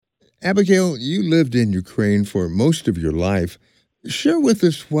Abigail, you lived in Ukraine for most of your life. Share with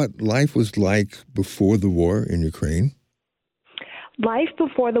us what life was like before the war in Ukraine. Life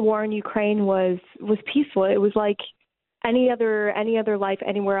before the war in Ukraine was peaceful. It was like any other life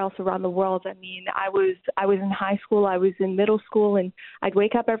anywhere else around the world. I mean, I was in high school, I was in middle school, and I'd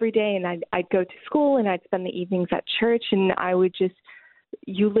wake up every day and I'd go to school and I'd spend the evenings at church, and I would just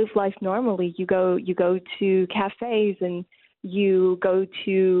you live life normally. You go to cafes and you go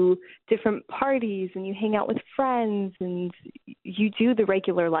to different parties and you hang out with friends and you do the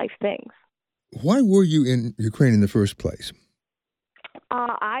regular life things. Why were you in Ukraine in the first place?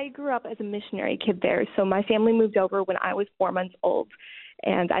 I grew up as a missionary kid there, so my family moved over when I was 4 months old,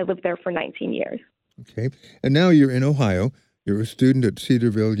 and I lived there for 19 years. Okay. And now you're in Ohio. You're a student at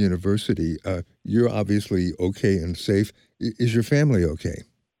Cedarville University. You're obviously okay and safe. Is your family okay?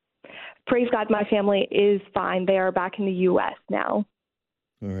 Praise God, my family is fine. They are back in the U.S. now.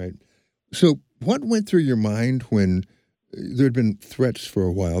 All right. So, what went through your mind when there had been threats for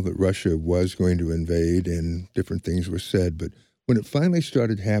a while that Russia was going to invade and different things were said, but when it finally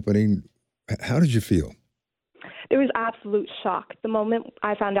started happening, how did you feel? There was absolute shock. The moment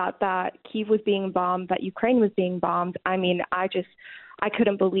I found out that Kyiv was being bombed, that Ukraine was being bombed, I mean, I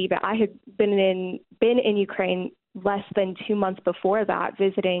couldn't believe it. I had been in Ukraine less than 2 months before that,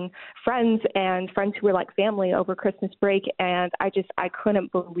 visiting friends and friends who were like family over Christmas break, and I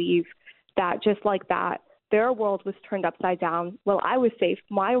couldn't believe that just like that, their world was turned upside down. Well, I was safe.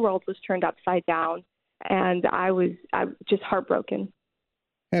 My world was turned upside down, and I'm just heartbroken.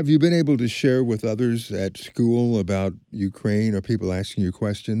 Have you been able to share with others at school about Ukraine? Or people asking you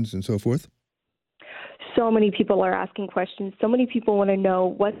questions and so forth? So many people are asking questions. So many people want to know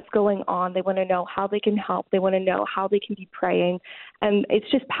what's going on. They want to know how they can help. They want to know how they can be praying. And it's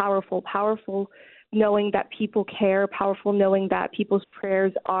just powerful knowing that people care, powerful knowing that people's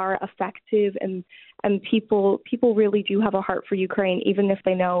prayers are effective, and people really do have a heart for Ukraine, even if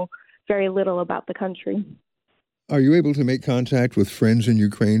they know very little about the country. Are you able to make contact with friends in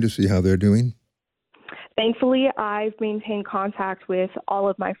Ukraine to see how they're doing? Thankfully, I've maintained contact with all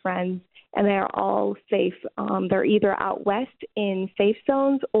of my friends, and they're all safe. They're either out west in safe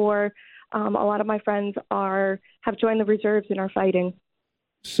zones, or a lot of my friends have joined the reserves and are fighting.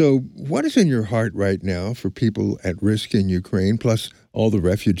 So, what is in your heart right now for people at risk in Ukraine, plus all the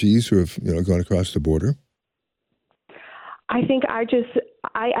refugees who have gone across the border? I think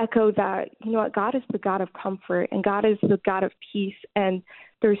I echo that, what, God is the God of comfort and God is the God of peace. And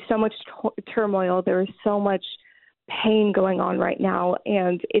there's so much turmoil. There is so much pain going on right now,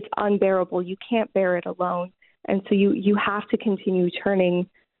 and it's unbearable. You can't bear it alone. And so you have to continue turning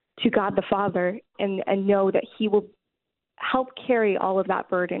to God the Father and know that He will help carry all of that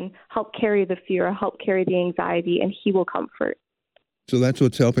burden, help carry the fear, help carry the anxiety, and He will comfort. So that's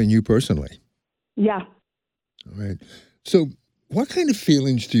what's helping you personally. Yeah. All right. So what kind of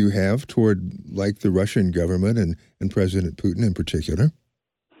feelings do you have toward, like, the Russian government and President Putin in particular?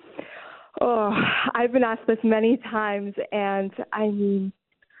 Oh, I've been asked this many times, and I mean,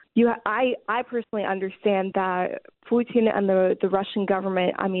 I personally understand that Putin and the Russian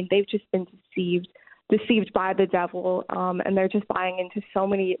government, I mean, they've just been deceived by the devil, and they're just buying into so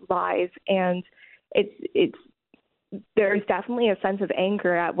many lies, and it's there's definitely a sense of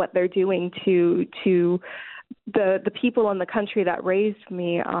anger at what they're doing to the people in the country that raised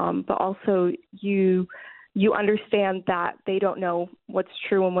me, but also you understand that they don't know what's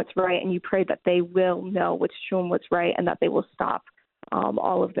true and what's right, and you pray that they will know what's true and what's right, and that they will stop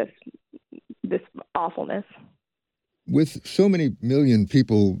all of this awfulness. With so many million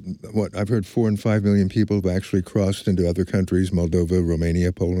people, what I've heard, 4 and 5 million people have actually crossed into other countries, Moldova,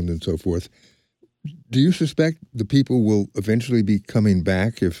 Romania, Poland, and so forth. Do you suspect the people will eventually be coming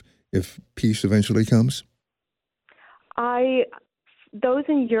back if peace eventually comes? Those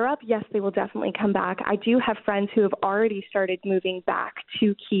in Europe, yes, they will definitely come back. I do have friends who have already started moving back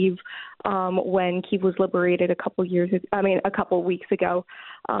to Kyiv when Kyiv was liberated a couple weeks ago.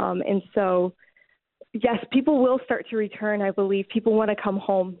 And so, yes, people will start to return, I believe. People want to come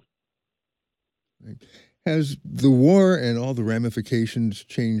home. Right. Has the war and all the ramifications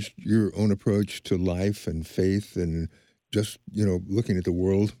changed your own approach to life and faith and just, looking at the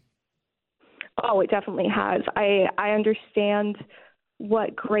world? Oh, it definitely has. I understand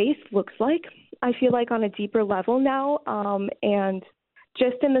what grace looks like, I feel like, on a deeper level now. And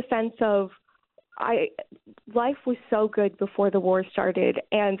just in the sense of life was so good before the war started,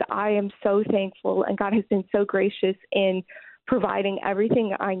 and I am so thankful, and God has been so gracious in providing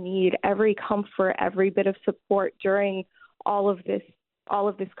everything I need, every comfort, every bit of support during all of this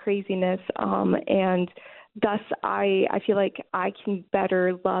craziness. And thus I feel like I can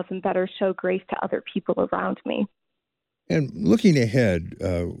better love and better show grace to other people around me. And looking ahead,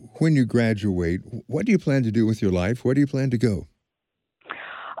 when you graduate, what do you plan to do with your life? Where do you plan to go?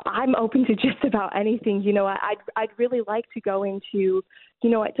 I'm open to just about anything. I'd really like to go into,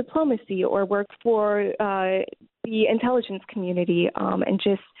 diplomacy or work for the intelligence community, and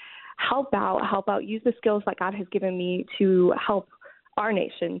just help out, use the skills that God has given me to help our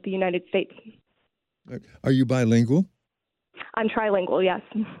nation, the United States. Are you bilingual? I'm trilingual, yes.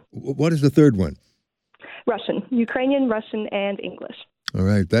 What is the third one? Russian, Ukrainian, Russian, and English. All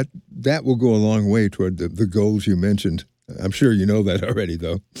right. That will go a long way toward the goals you mentioned. I'm sure you know that already,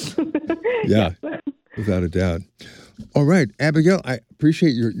 though. Yeah, without a doubt. All right, Abigail, I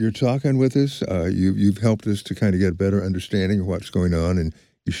appreciate your talking with us. You've helped us to kind of get a better understanding of what's going on, and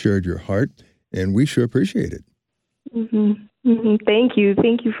you shared your heart, and we sure appreciate it. Mm-hmm. Mm-hmm. Thank you.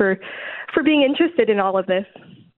 Thank you for being interested in all of this.